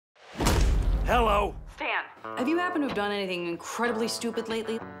Hello? Stan, have you happened to have done anything incredibly stupid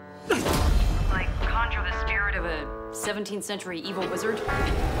lately? Like conjure the spirit of a 17th century evil wizard?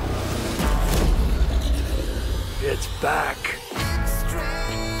 It's back.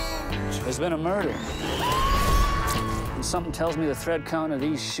 There's been a murder. And something tells me the thread count of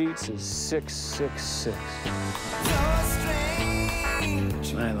these sheets is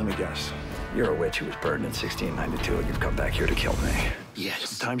 666. Man, let me guess. You're a witch who was burned in 1692 and you've come back here to kill me.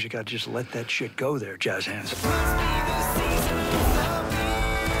 Yes. Sometimes you gotta just let that shit go there, jazz hands.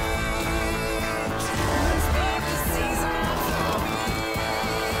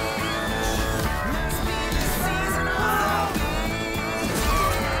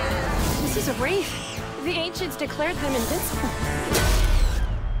 This is a wraith. The ancients declared them invincible.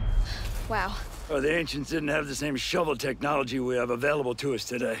 Wow. Oh, the ancients didn't have the same shovel technology we have available to us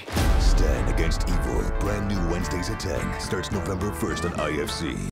today. Stan Against Evil, brand new Wednesdays at 10. Starts November 1st on IFC.